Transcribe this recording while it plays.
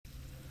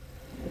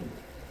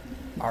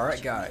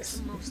Alright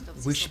guys,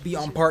 we should be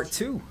on part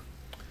 2.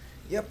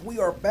 Yep, we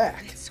are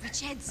back.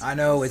 I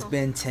know it's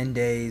been 10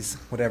 days,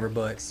 whatever,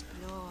 but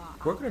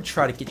we're gonna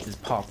try to get this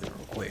popping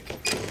real quick.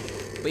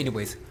 But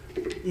anyways.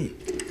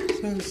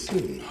 So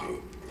soon,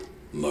 Hope.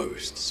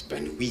 Most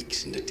spend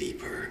weeks in the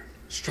deeper,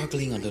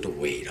 struggling under the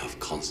weight of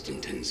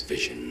Constantine's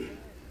vision,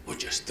 or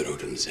just throw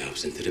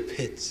themselves into the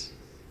pits.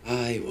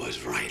 I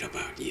was right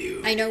about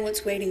you. I know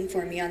what's waiting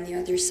for me on the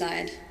other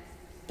side,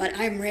 but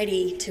I'm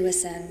ready to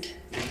ascend.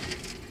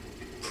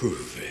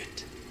 Prove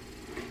it.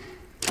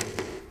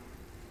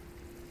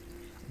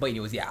 But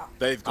anyways, yeah.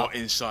 They've got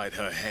inside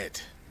her head.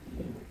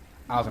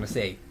 I was gonna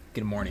say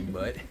good morning,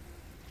 but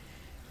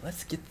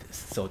let's get this.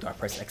 So do I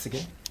press X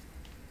again?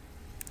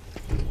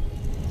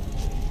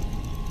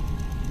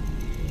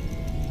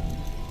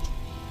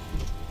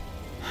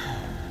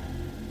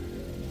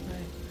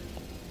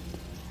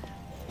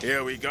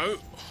 Here we go.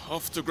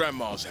 Off to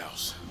Grandma's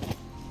house.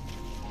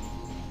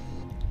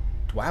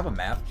 Do I have a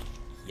map?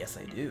 Yes,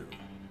 I do.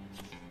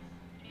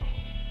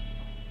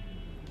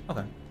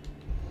 Okay.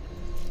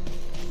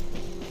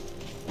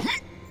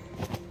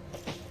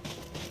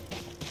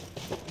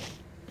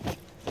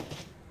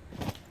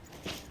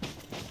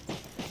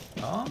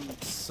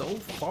 So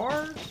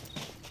far,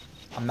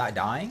 I'm not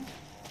dying.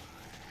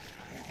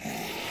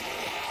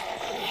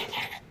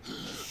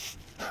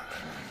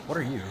 What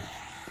are you?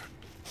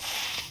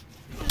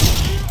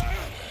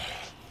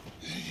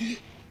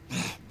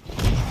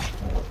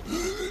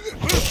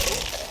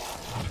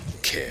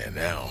 Care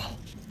now.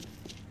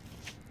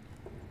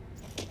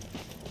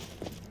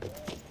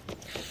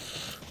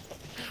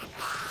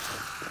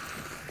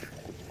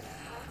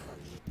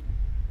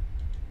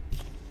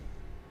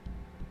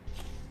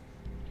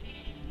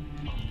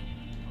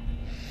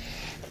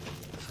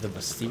 The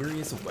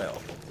mysterious well.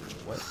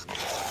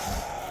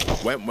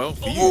 What? Went well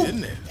for you,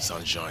 didn't it,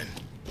 Sunshine?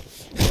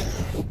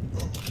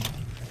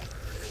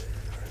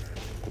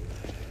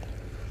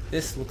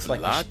 This looks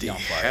like it should be Bloody on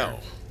fire. hell.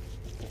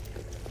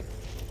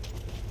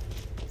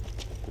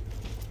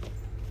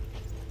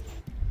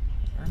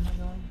 Where am I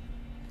going?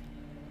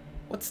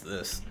 What's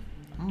this?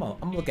 I'm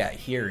gonna look at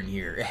here and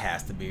here. It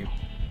has to be.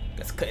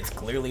 It's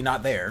clearly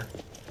not there.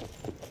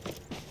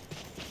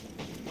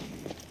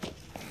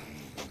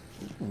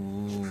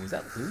 Ooh, is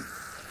that loot?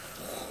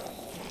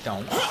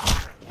 Don't.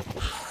 Oh.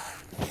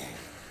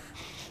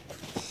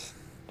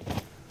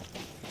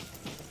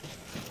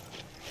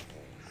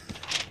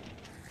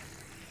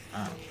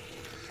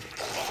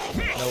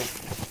 Nope.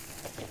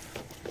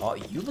 Oh,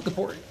 you look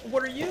important.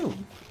 What are you?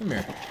 Come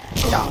here.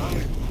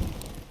 Yeah.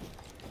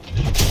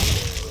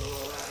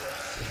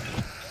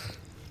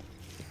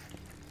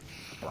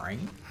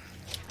 Brain?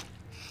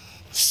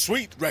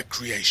 Sweet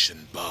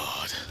recreation,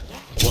 bard.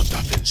 What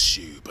doth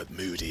ensue but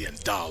moody and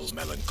dull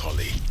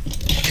melancholy,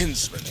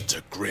 kinsman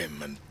to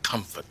grim and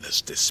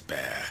comfortless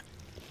despair?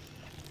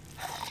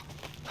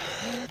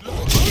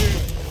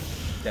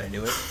 Did I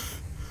do it?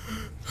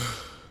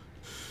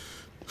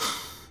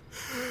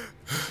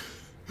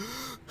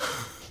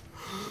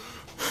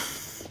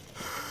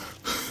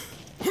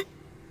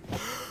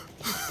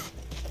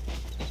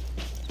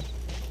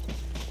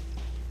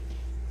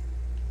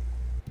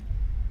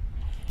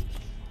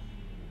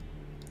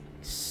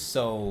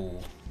 So,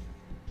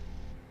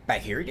 back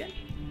here again?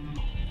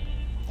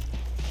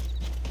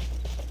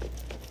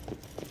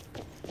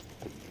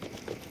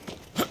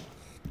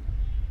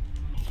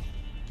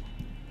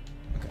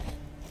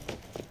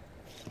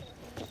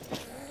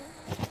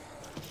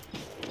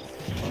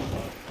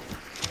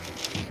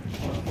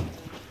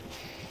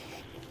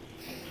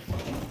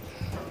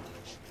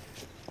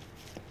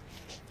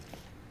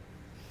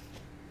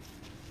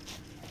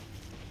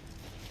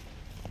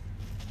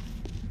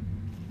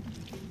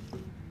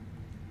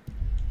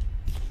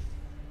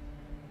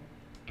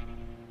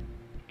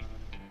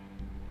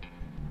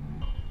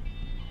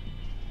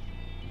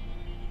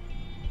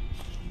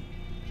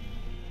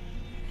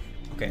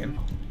 Okay,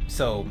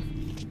 so,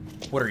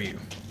 what are you?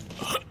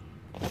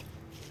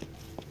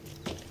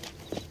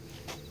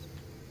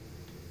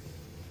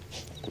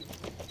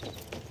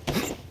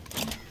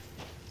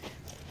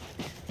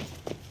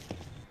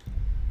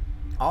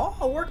 Oh,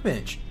 a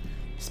workbench.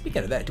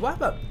 Speaking of that, do I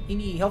have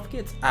any health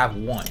kits? I have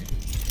one.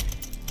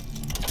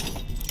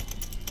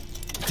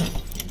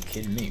 You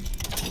kidding me?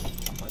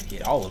 I'm about to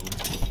get all of them.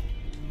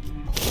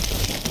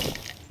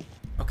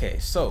 Okay,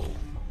 so,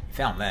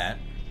 found that.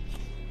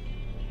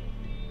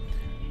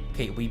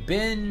 Okay, we've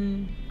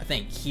been, I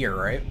think, here,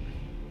 right?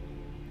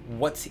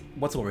 What's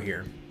over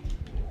here?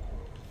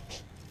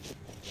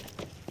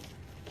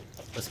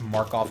 Let's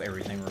mark off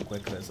everything real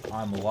quick because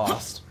I'm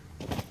lost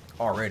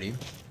already.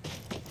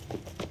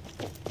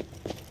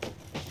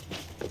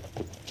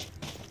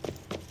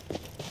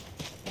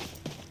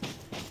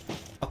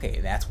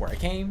 Okay, that's where I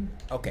came.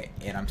 Okay,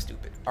 and I'm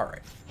stupid. All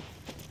right.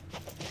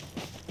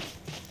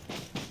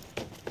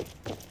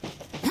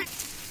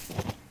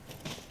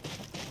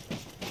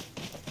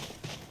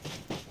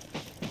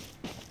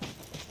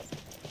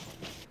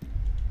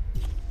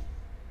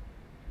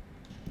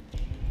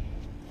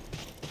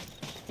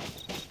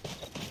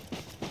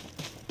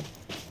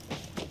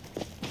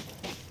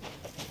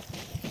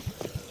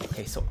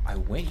 Okay, so I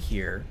went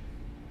here.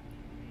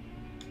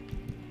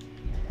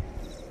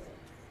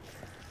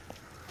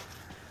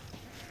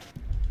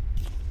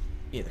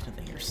 Yeah, there's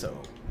nothing here, so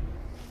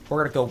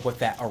we're gonna go with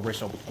that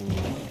original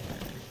plan.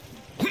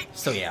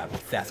 So yeah,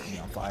 that's gonna be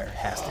on fire. It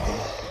has to be.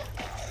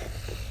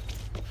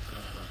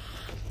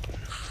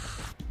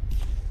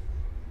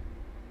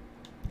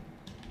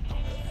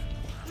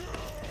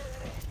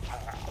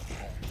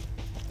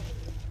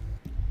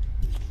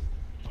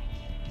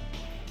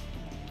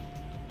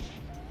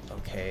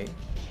 Okay.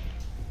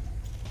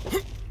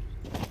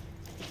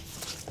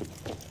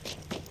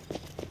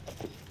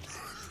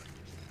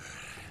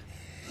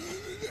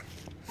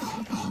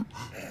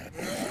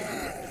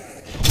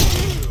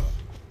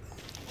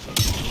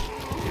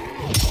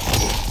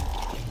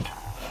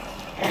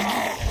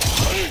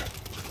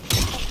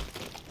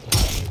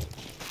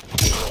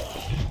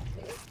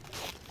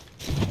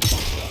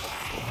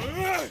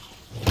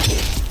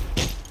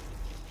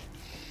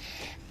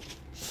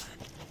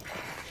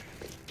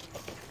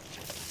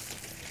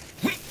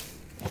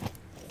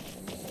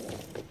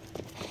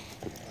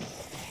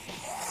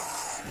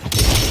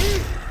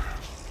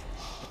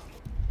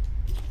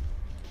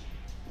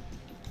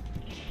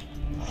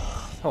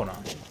 Hold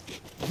on.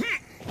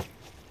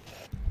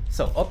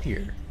 So up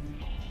here.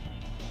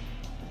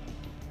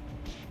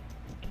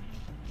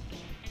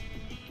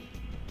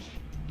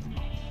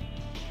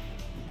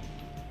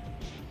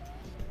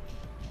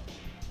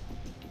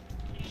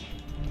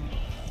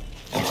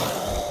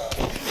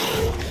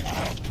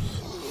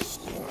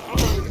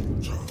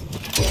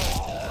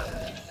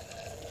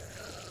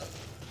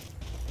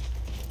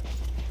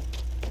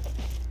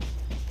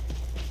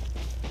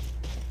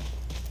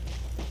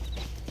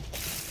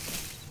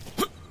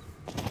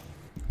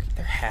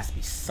 Has to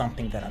be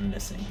something that I'm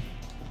missing.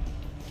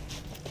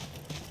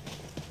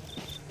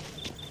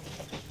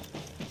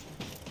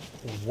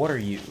 What are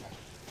you?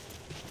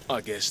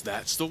 I guess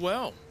that's the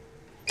well.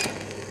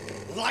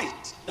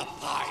 Light the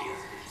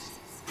fires.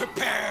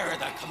 Prepare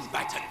the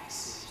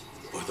combatants.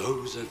 For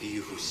those of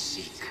you who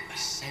seek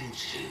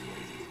ascension,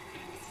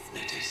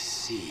 let us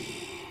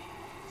see.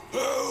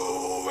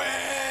 Who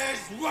is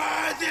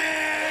worthy?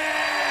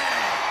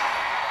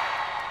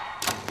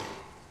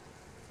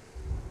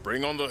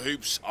 Bring on the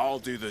hoops, I'll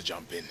do the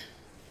jumping.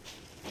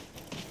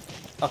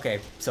 Okay,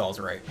 Saul's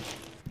right.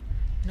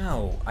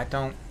 No, I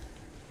don't.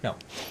 No.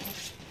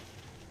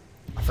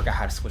 I forgot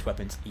how to switch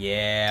weapons.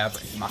 Yeah,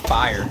 but my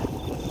fire.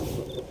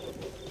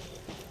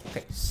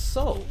 Okay,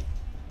 so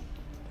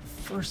the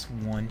first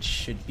one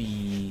should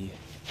be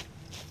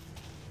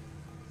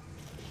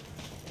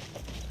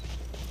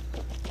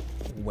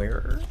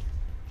where?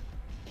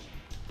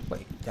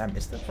 Wait, did I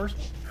miss the first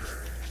one?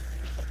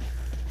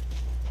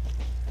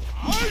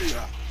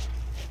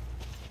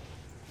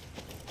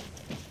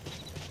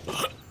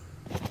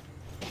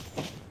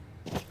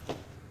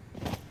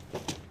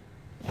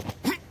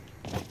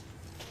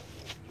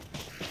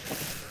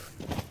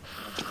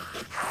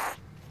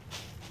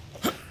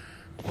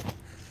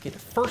 Okay, the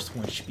first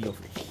one should be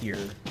over here.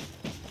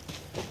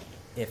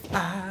 If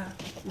I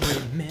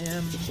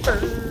remember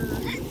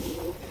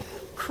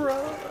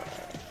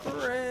correctly.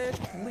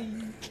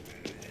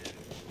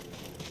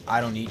 I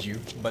don't need you,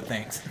 but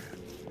thanks.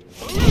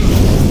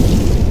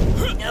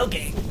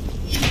 Okay.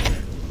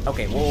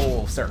 Okay,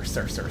 whoa, sir.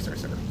 Sir,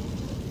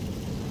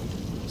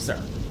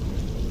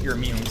 you're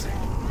immune.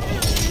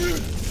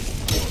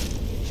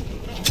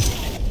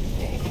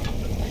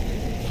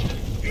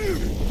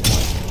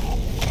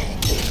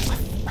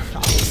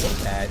 I'm so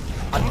bad.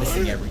 I'm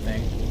missing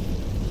everything.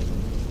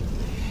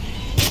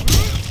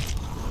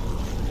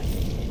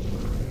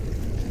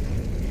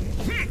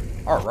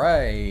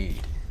 Alright.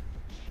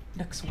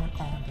 Next one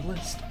on the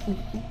list. Ooh,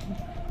 ooh, ooh.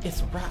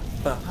 It's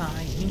right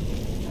behind me.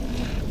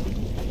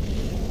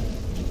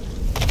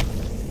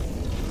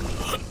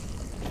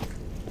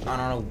 I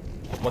don't know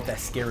what that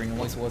scary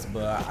noise was,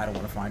 but I don't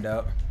want to find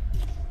out.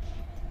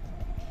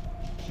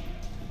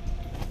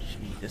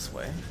 Should be this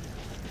way.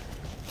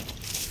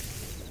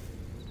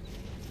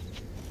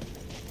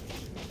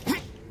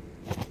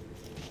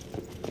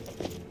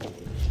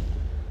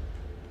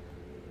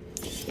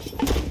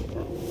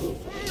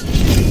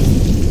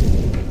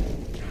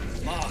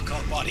 Mark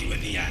our body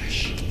with the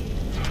ash.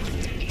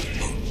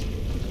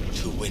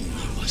 To win,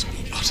 you must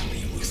be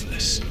utterly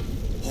ruthless.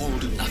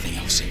 Hold nothing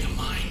else in your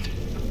mind.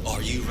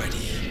 Are you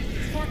ready?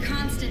 For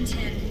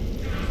Constantine,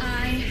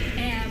 I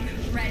am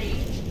ready.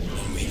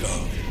 On we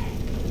go.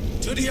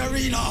 To the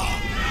arena!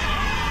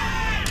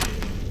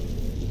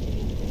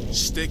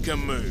 Stick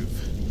and move.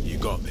 You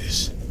got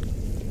this.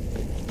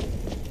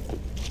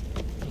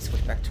 Let me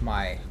switch back to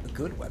my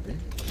good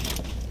weapon.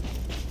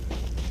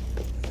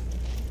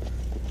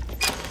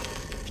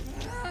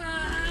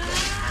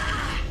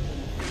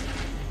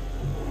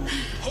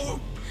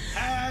 Hope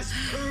has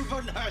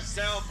proven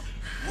herself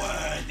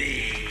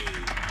worthy.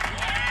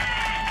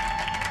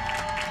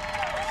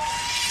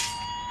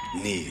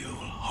 Kneel,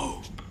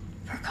 Hope.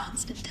 For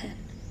Constantine.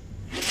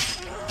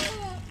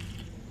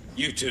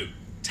 You two,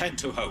 tend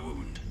to her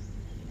wound.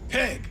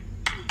 Pig,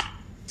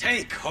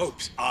 take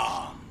Hope's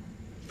arm.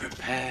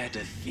 Prepare to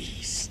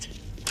feast.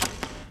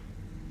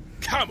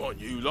 Come on,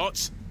 you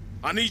lots.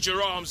 I need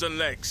your arms and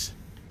legs.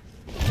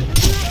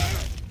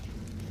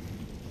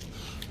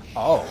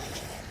 Oh.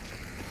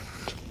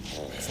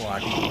 It's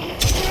lucky.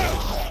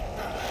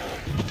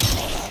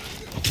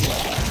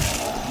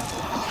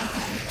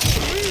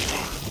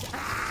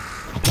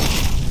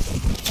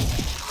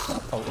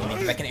 Oh, we need to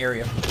get back in the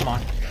area. Come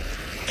on.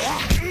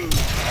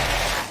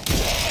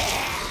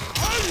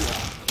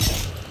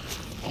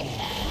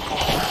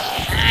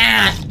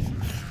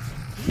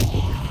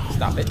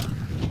 Stop it.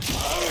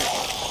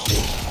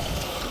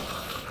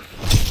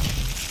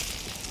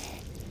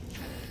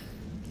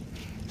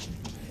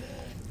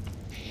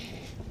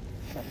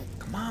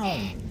 Come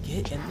on,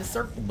 get in the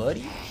circle,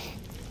 buddy.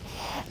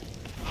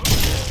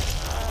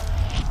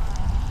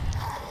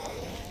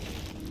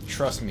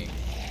 Trust me.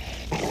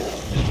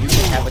 You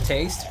can have a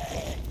taste.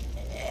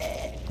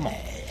 Come on.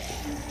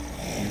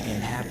 You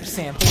can have a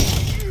sample.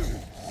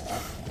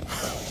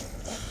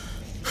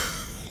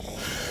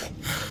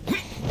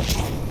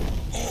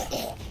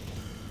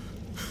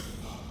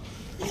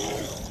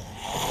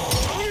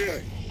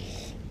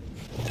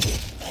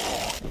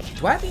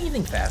 Do I have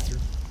anything faster?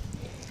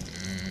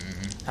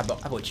 How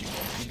about you?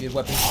 You good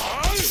weapons?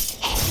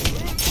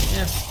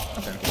 Yeah,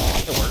 okay.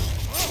 It'll work.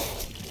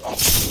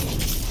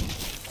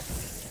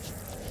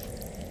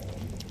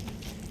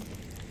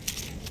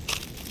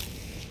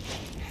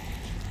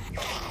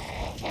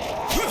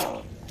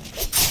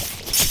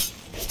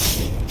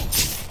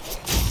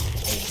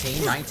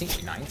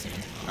 19.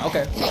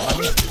 Okay.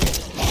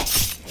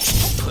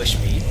 Push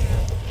me.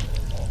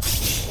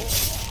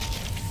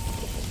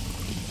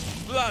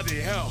 Bloody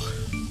hell.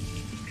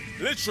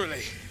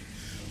 Literally.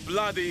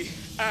 Bloody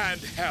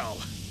and hell.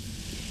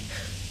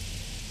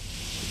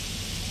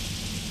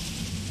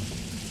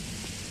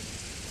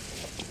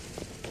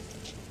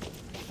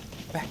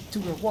 Back to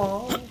the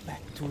wall.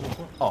 Back to the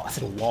wall. Oh, I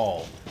said a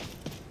wall.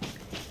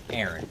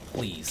 Aaron,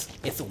 please.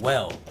 It's a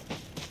well.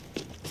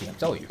 See, I'm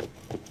telling you.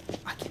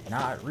 I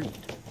cannot read.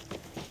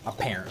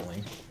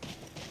 Apparently.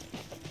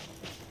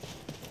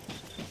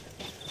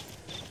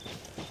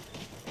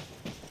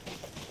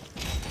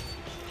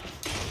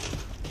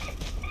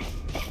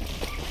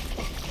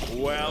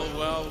 Well.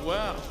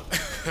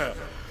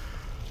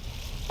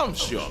 I'm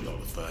sure I'm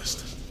not the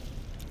first.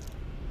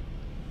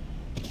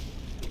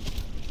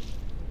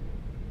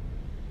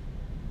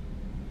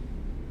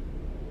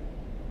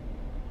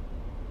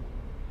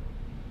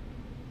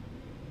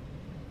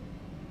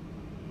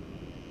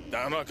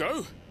 Down I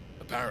go,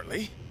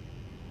 apparently.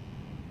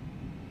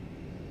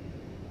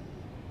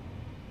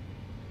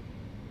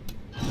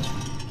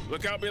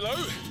 Look out below.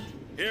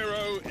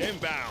 Hero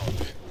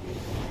inbound.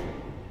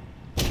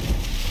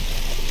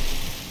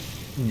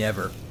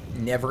 Never.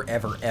 Never,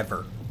 ever,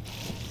 ever.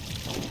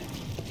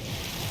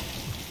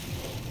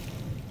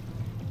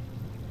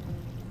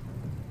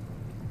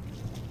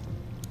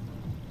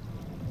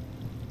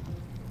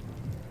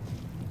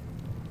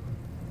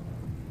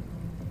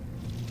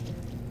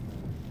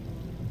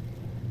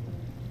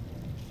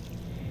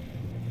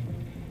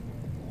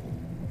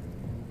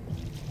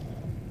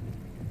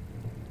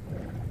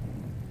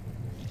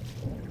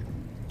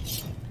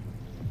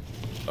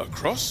 A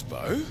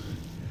crossbow?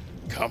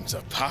 Come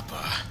to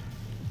Papa.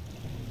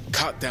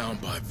 Cut down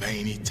by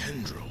veiny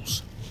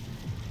tendrils.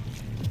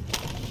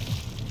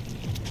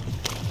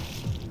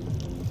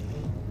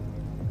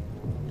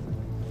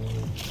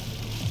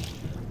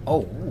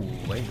 Oh,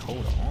 wait,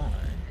 hold on.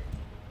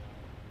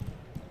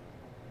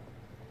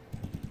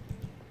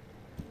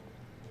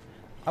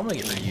 I'm gonna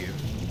get rid of you.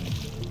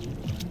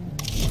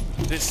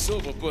 This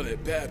silver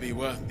bullet better be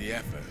worth the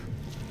effort.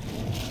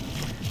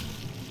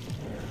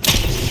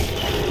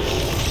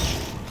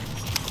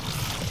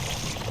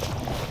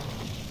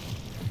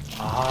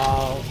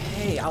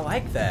 Okay, I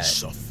like that.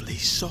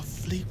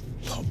 Softly,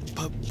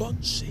 Papa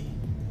Bunsey.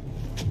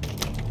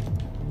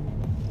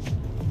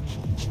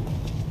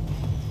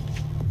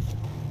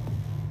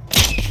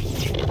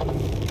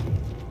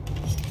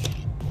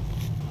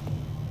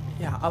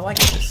 Yeah, I like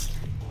this.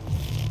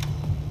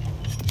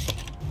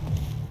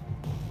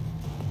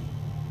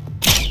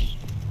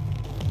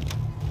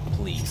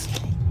 Please.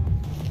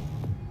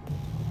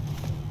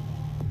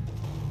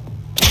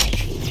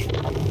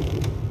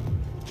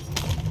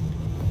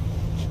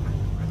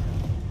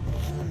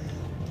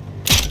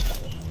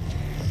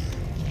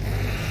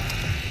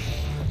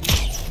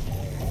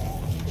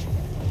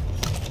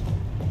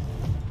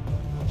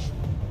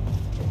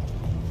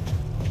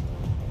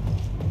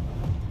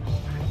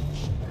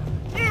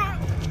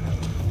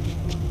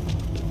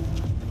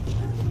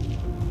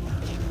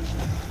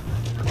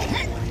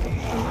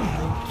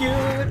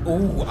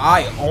 Ooh,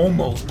 I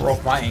almost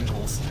broke my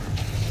ankles.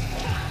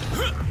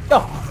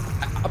 Oh,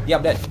 yeah,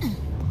 I'm dead.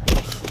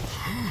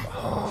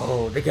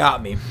 Oh, they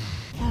got me.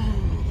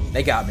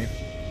 They got me.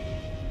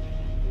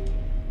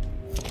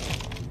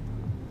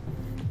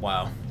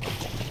 Wow.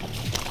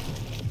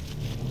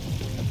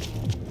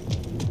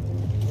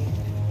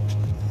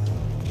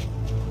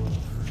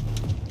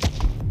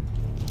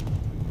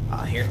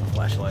 Ah, here's my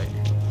flashlight.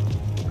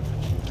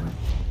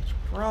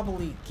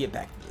 probably get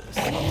back to this.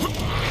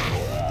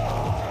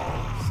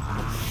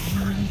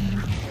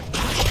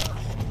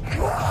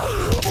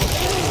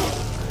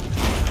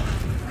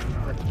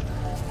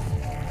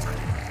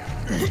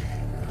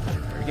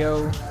 There we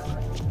go.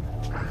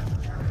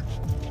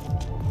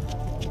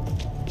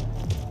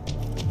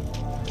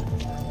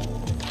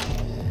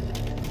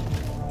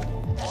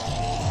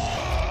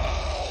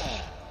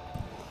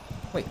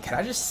 Wait, can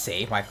I just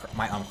save my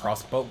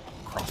crossbow?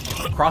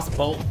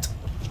 Crossbolt.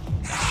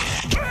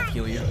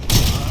 Kill you.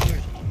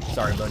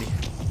 Sorry, buddy.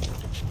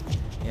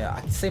 Yeah, I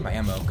can save my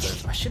ammo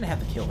because I shouldn't have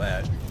to kill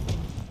that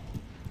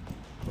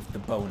with the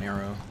bow and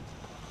arrow.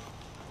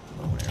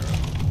 Bow and arrow.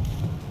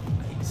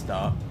 I need to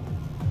stop.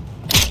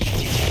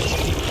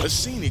 A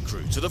scenic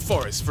route to the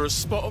forest for a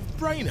spot of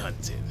brain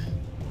hunting.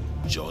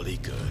 Jolly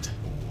good.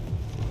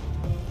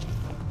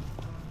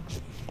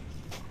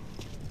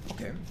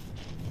 Okay.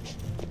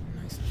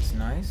 Nice,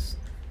 nice.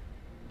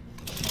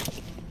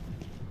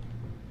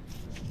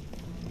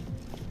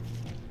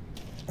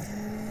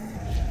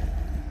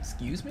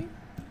 Excuse me?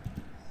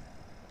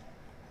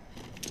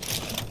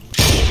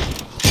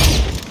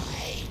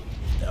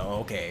 Oh,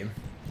 okay.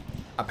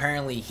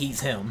 Apparently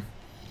he's him.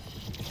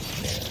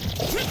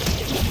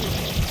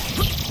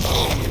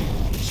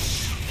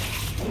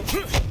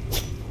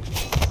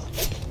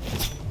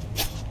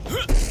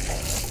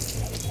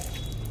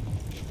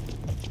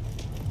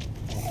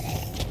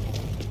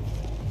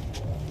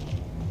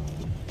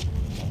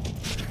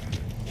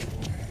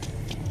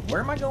 Where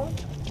am I going?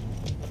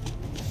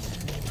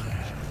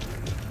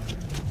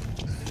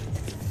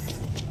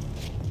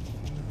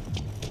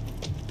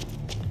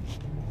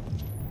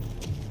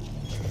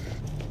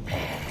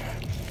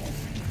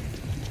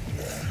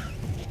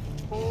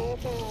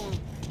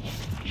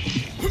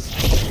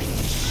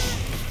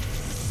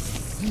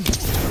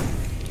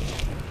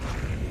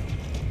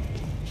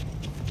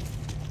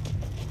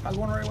 Am I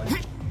going the right way?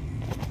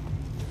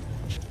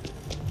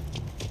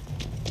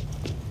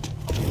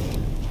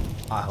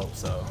 I hope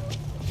so.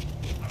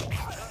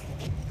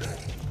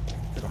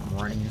 I'm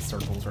running in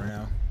circles right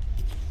now.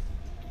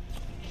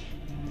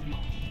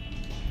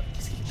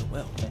 Let's get the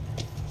well.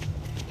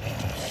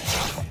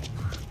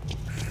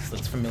 This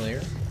looks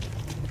familiar.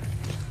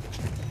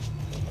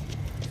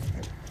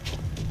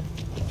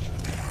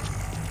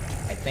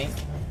 I think.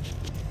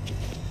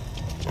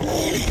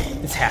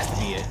 This has to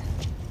be it.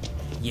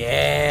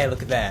 Yeah,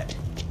 look at that.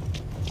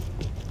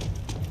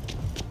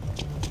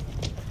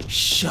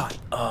 Shut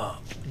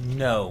up.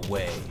 No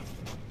way.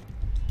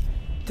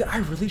 Did I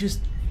really just...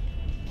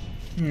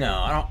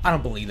 No, I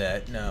don't believe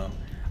that. No.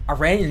 I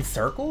ran in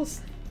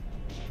circles?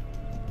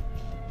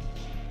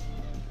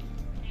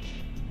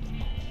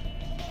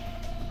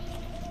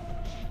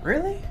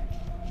 Really?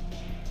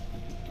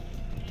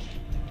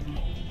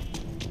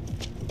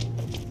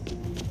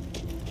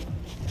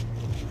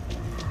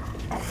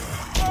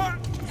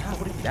 Yeah,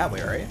 would it be that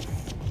way, right?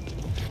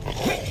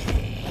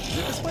 Is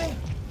it this way?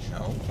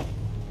 No.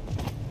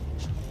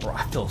 Bro,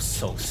 I feel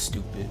so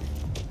stupid.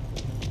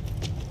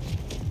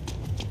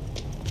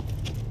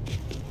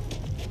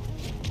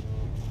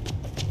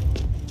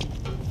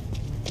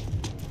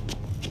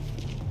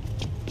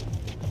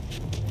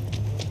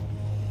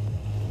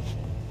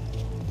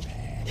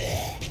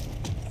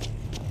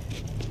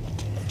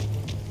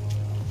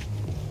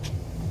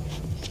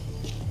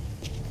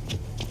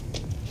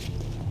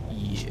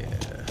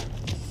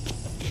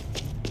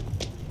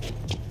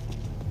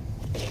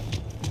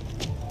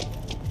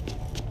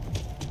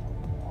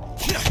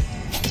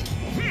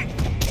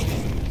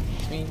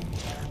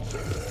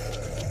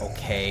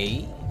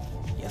 Okay.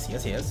 Yes,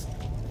 yes, yes.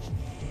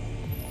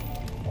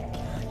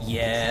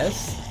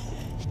 Yes.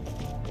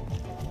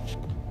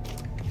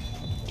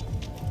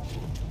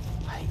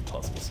 I hate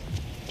puzzles.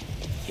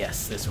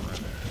 Yes, this room.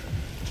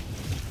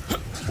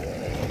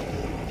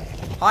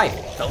 Hi,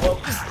 fellow.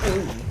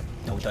 Ooh.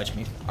 Don't touch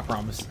me. I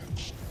promise.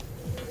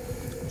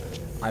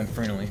 I'm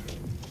friendly.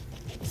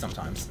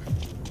 Sometimes.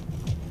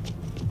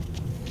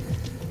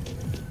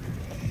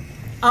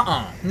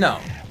 No.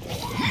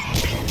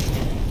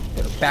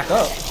 Better back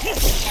up.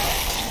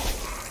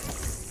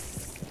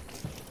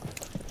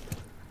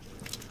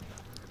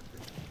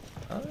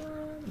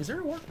 Is there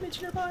a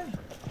workbench nearby?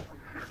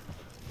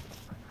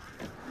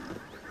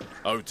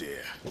 Oh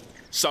dear.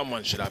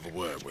 Someone should have a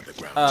word with the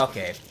ground.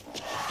 Okay.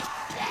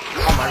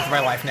 I'm running for my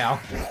life now.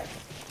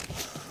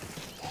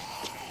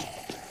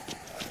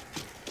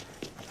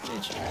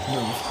 Bitch,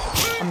 move.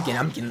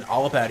 I'm getting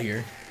all up out of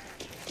here.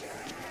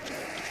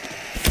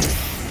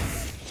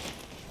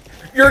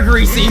 You're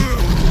greasy!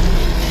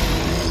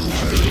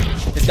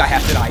 This guy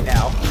has to die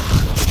now.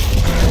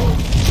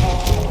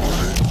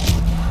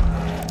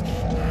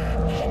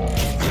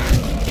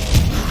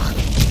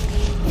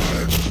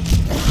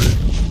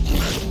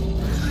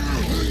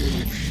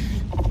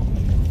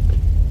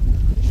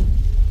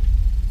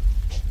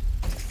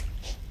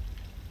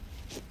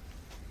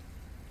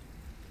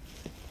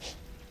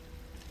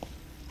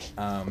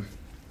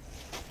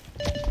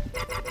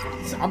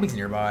 Zombies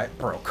nearby?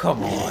 Bro,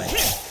 come on.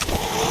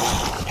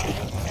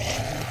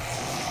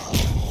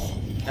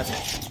 That's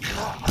it.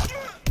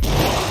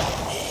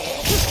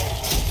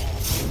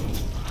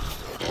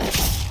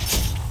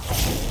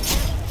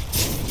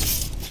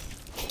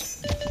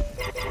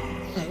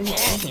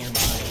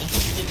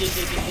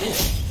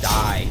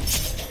 Die.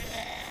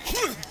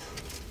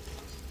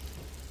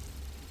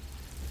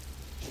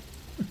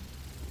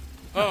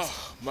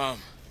 Oh, Mum.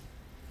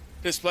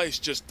 This place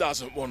just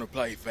doesn't want to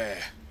play fair.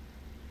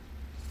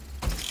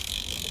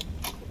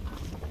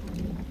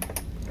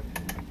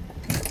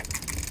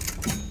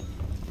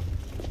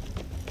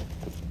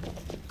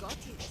 Got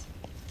it.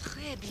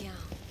 Très bien.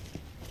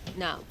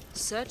 Now,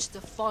 search the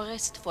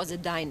forest for the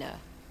diner.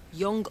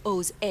 Young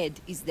O's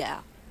Ed is there.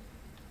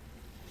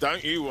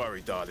 Don't you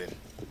worry, darling.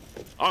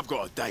 I've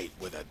got a date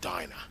with a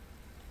diner.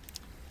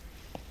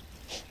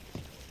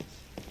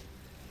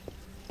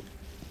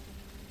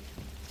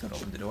 Gonna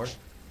open the door.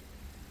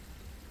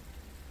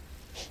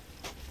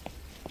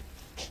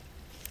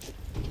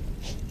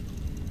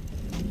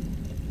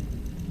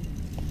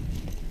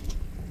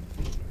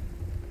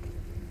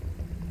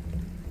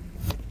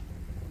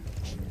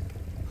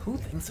 Who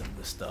thinks of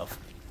this stuff?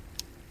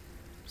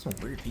 Some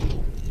weird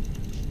people.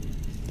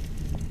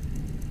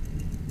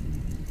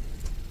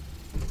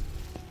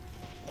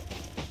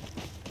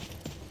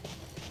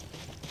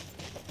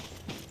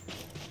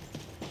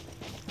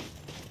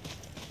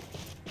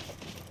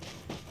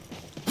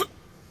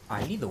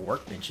 I need the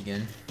workbench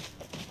again.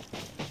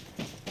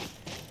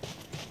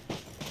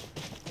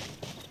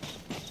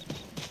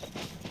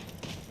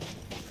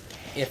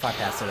 If I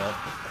pass it up.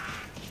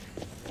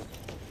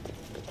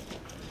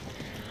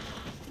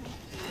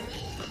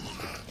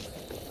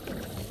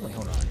 Wait,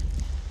 hold on.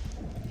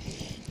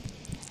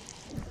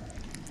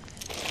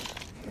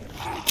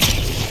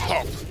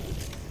 Hop!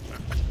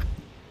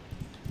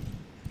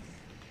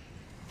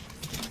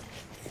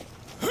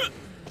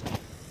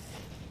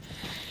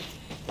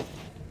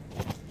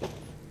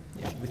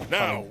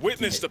 Now,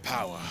 witness the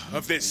power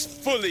of this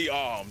fully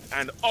armed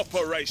and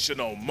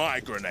operational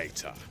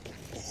migranator.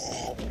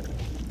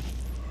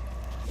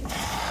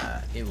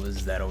 It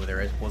was that over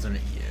there, wasn't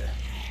it?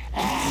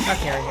 Yeah. Not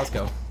caring, let's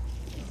go.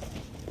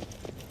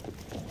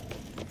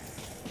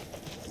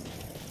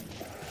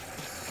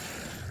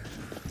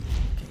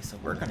 Okay, so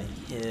we're gonna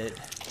hit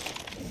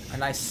a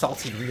nice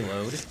salty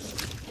reload.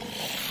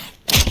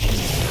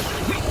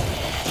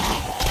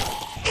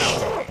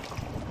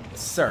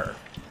 Sir.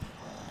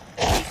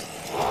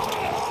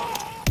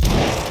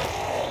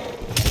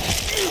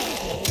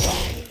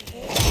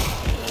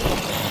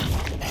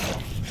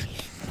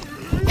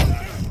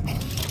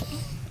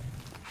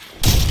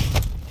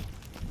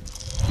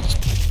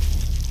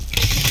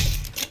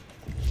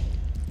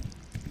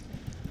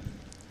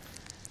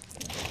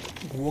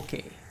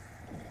 Okay.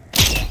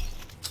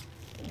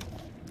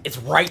 It's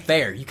right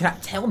there. You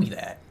cannot tell me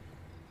that.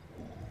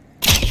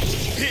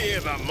 Hear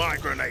the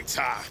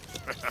migranator!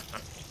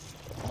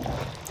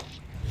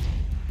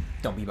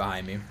 Don't be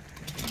behind me.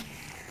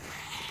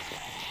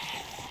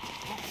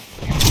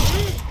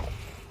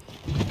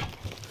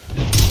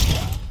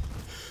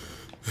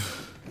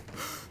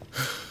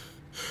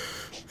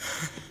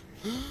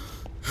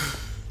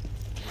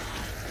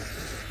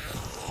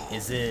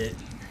 Is it...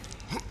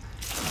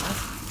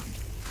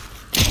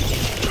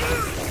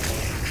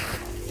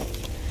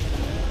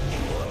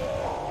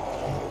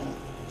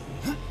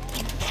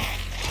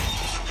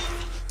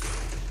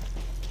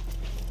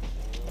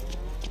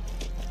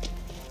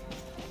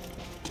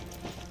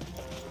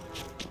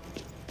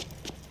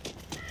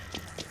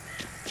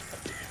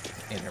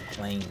 And they're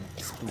playing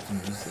spooky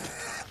music.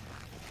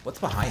 What's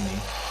behind me?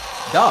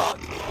 Dog!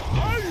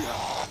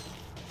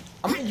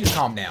 I'm gonna need you to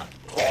calm down.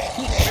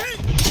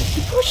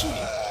 Keep pushing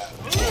me.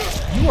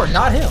 You are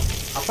not him.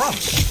 I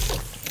promise.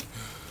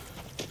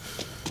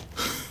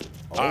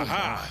 Oh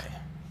Aha! my.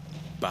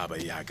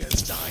 Baba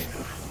Yaga's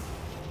diner.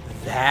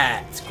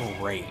 That's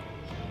great.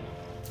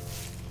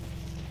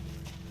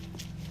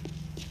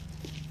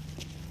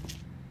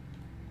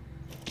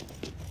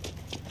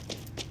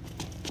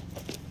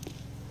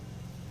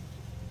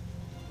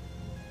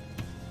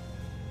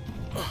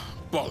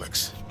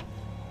 Bollocks.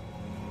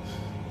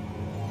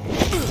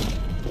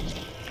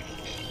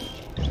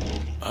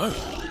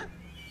 Oh.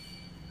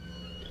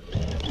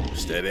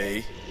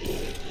 Steady.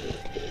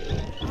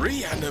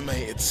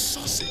 Reanimated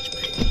sausage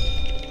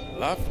meat.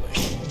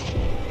 Lovely.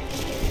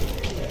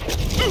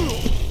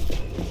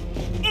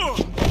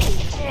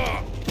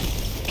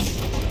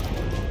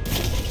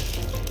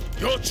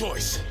 Your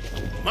choice.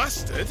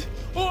 Mustard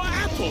or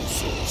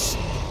applesauce?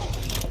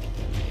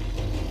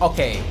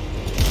 Okay.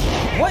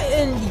 What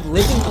in the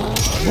living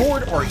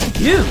Lord are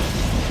you?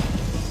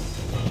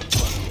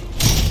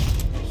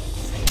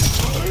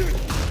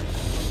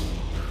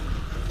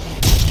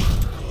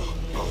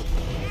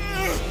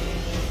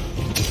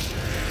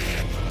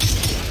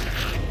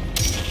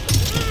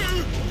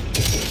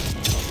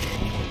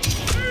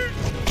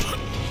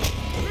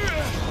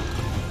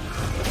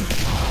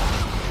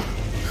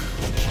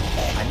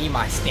 I need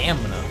my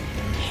stamina.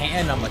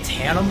 And I'm a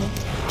tanimal.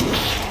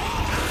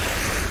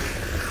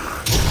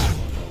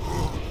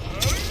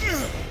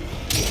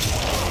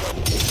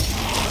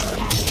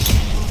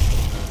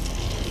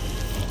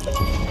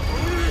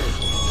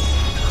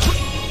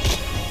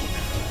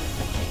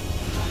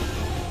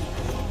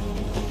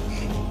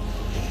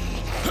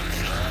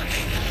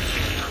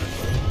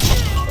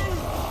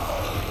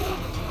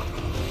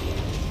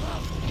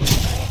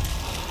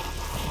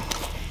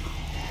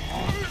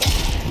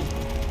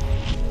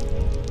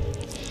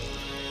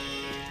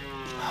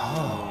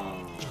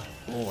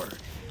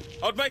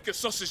 I'd make a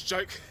sausage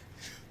joke,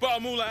 but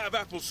I'm all out of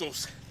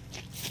applesauce.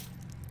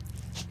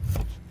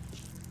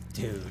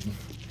 Dude.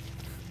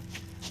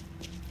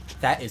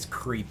 That is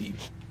creepy.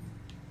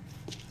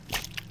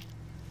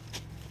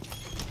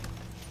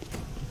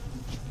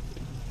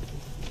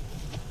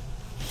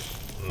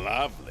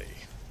 Lovely.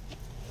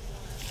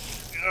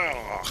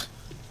 Ugh.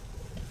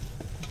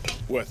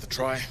 Worth a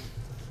try.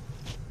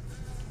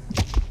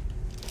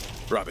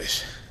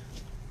 Rubbish.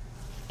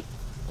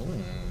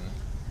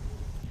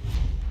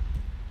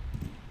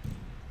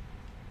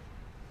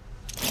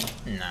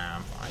 Nah,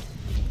 I'm fine.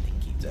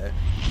 Keep that.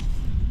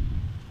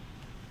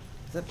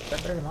 Is that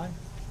better than mine?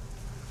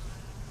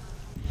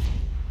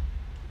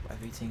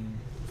 518,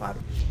 5.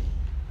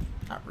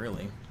 Not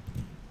really.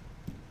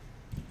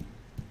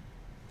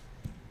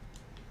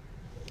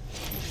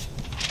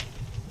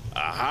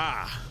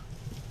 Aha!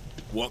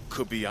 What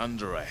could be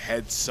under a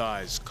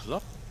head-sized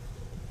clock?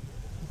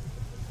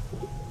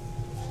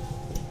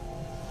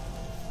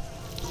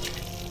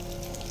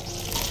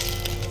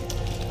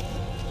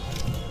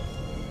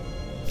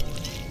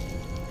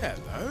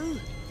 Hello,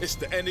 it's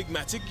the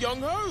enigmatic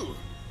young Ho.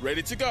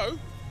 Ready to go?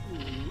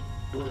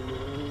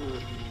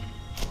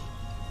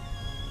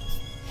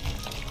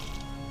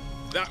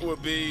 That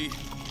would be...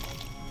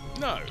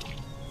 no.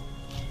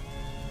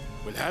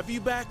 We'll have you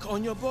back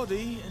on your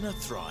body in a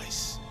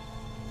thrice.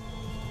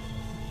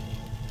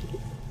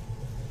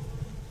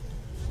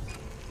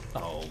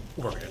 Oh,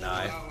 we're gonna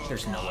die.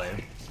 There's no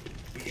way.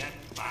 We have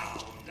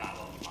found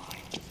our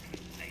minds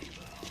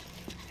labor.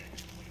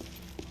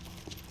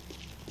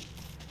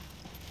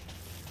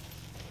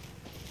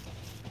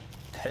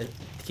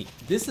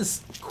 This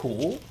is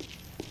cool.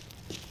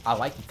 I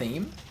like the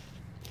theme.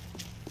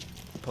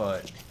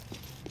 But,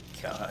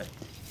 God.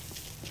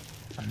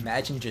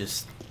 Imagine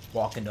just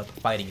walking up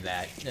fighting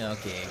that.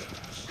 Okay.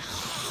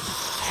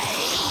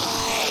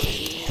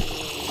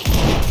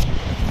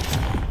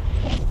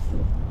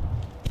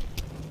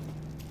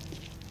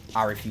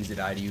 I refuse to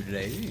die to you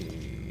today.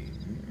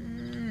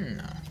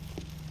 No.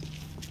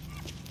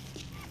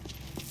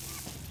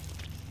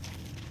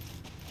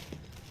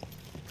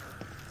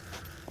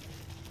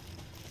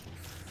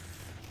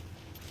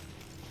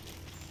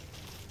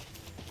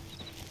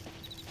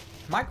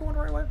 Am I going the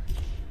right way?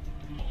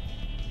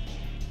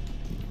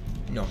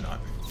 No, I'm not.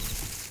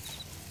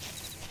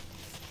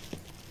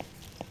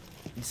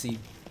 You see,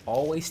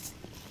 always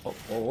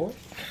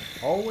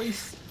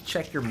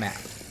check your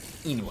map.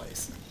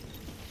 Anyways.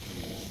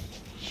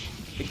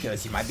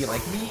 Because you might be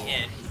like me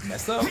and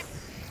mess up.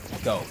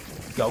 Go.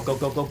 Go, go,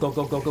 go, go, go,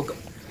 go, go, go, go.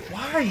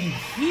 Why are you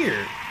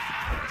here?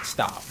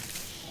 Stop.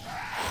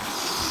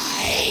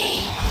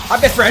 Hi,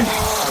 best friend.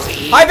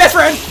 Hi, best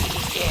friend.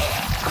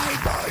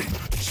 Bye-bye.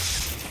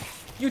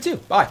 You too.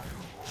 Bye.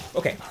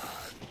 Okay.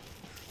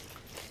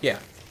 Yeah.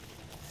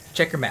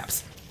 Check your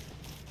maps.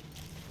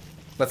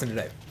 Lesson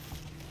today.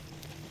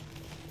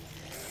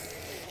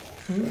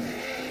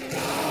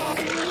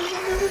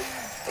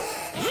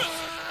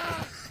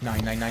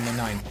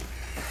 99999.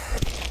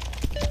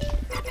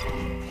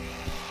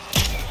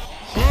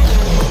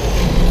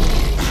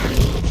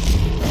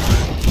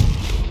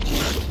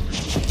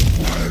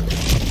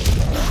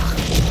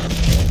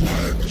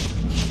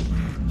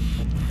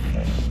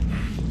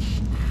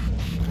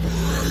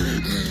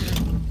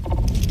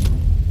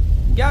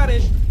 Got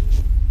it.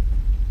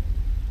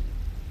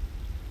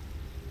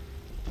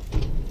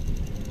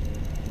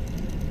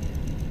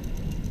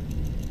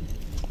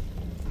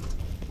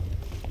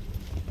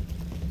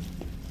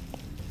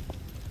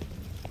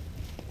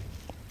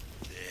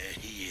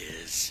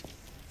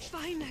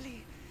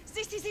 Finally!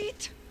 This is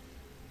it!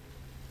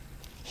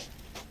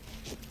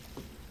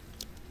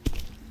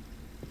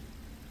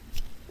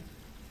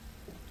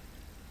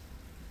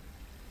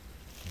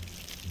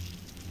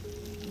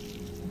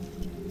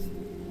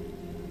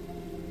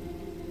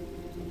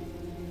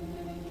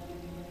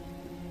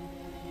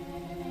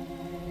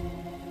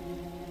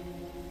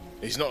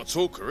 He's not a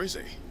talker, is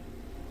he?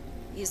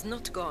 He's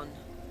not gone.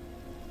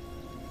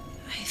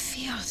 I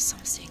feel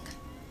something.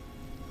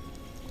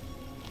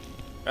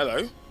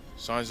 Hello.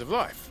 Signs of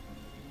life.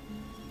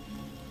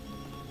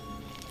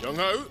 Young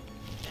Ho.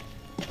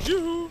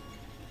 Yoo-hoo.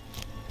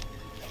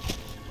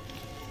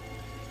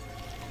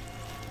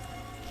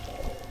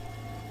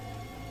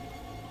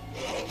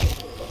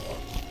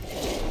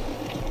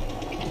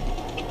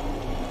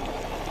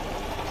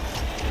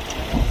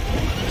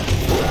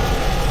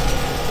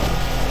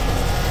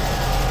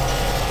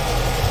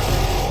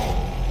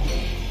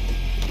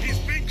 He's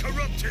been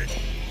corrupted.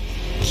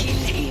 Kill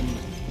him.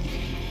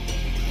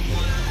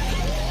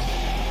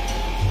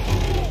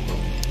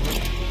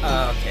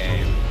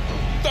 Okay.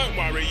 Don't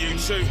worry, you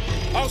two.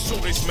 I'll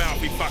sort this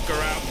mouthy fucker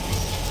out.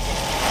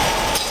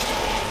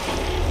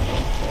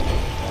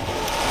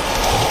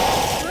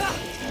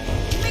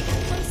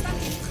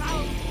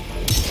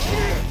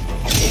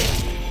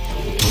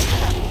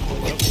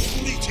 A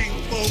fleeting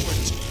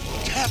moment,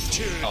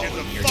 captured in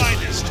the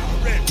finest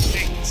red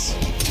links.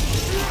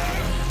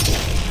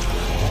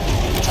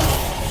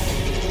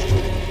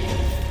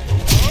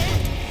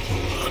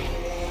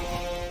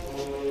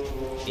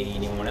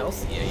 Anyone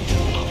else? Yeah,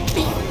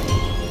 you.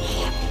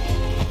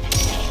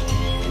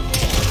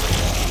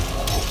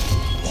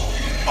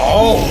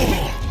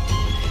 Oh!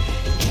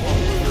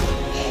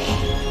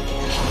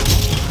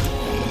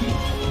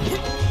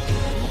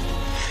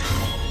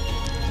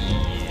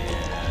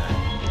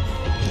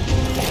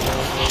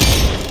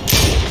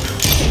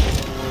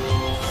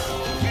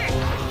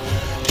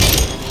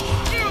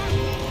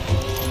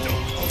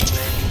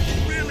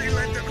 Really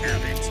let them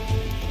have it.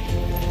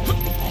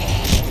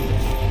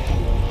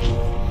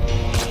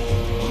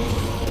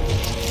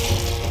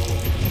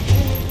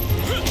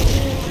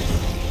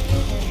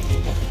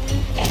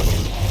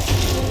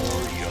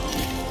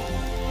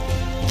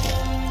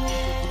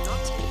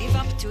 Not live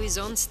up to his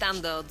own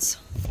standards.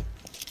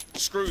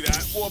 Screw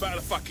that. What about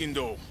the fucking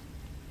door?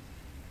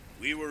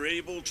 We were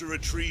able to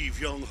retrieve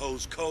young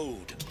Ho's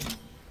code.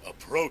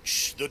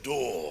 Approach the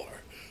door.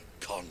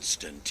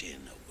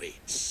 Constantine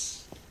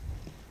awaits.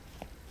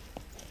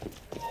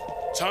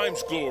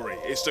 Time's glory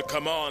is to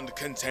command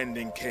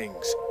contending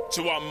kings,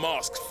 to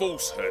unmask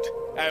falsehood,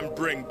 and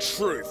bring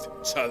truth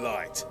to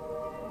light.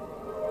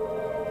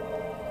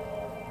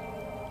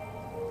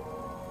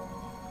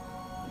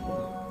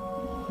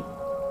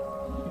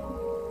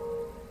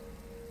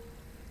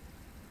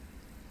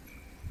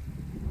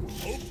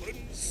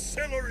 Open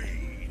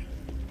celery.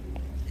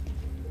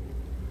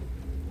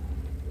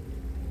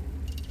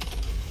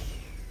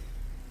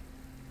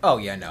 Oh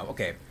yeah, no,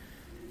 okay.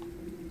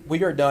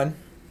 We are done.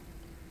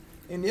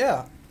 And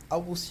yeah, I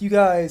will see you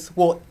guys.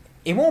 Well,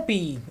 it won't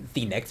be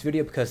the next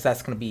video because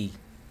that's gonna be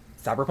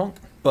Cyberpunk,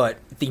 but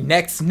the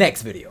next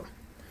video.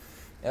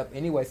 Yep,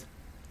 anyways.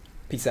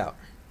 Peace out.